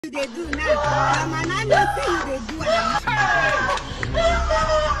They do now. Man, I know say you they do. Hey.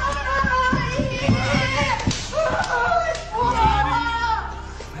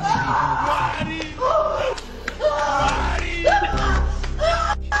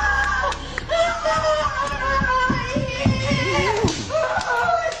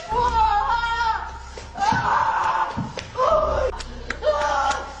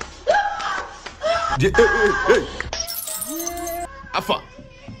 Alpha.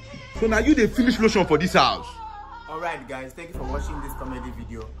 So now you dey finish lotion for this house. Alright guys, thank you for watching this comedy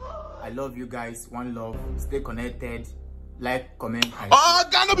video. I love you guys. One love. Stay connected. Like, comment, and Oh,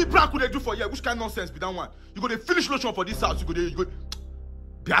 God, no be prank they do for you. Which kind of nonsense be that one? You go to finish lotion for this house. You go.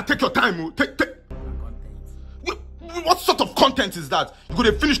 Yeah, take your time. Oh. Take. content. What sort of content is that? You go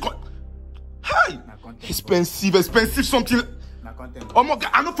to finish. Hi. Expensive something. Na content. Oh my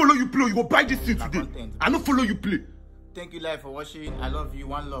God, I don't follow you play. You go buy this thing today. Content. I don't follow you play. Thank you live for watching. I love you.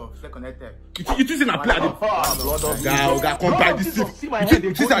 One love. Stay connected. You think I play? God, come buy this thing.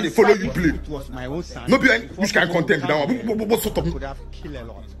 You think I follow you play? It was my own son. No be like which kind of content be that one? What sort of? Could have killed a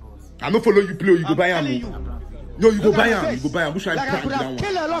lot. I don't follow you play. You go buy I'm am. telling you. No, you go buy am. You go buy am. Which kind of Like I prank could be that have one?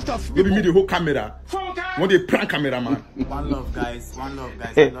 killed a lot of Maybe me people. the whole camera. One day prank camera man. One love, guys. One love,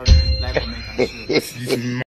 guys. I love you. Like, comment, and share.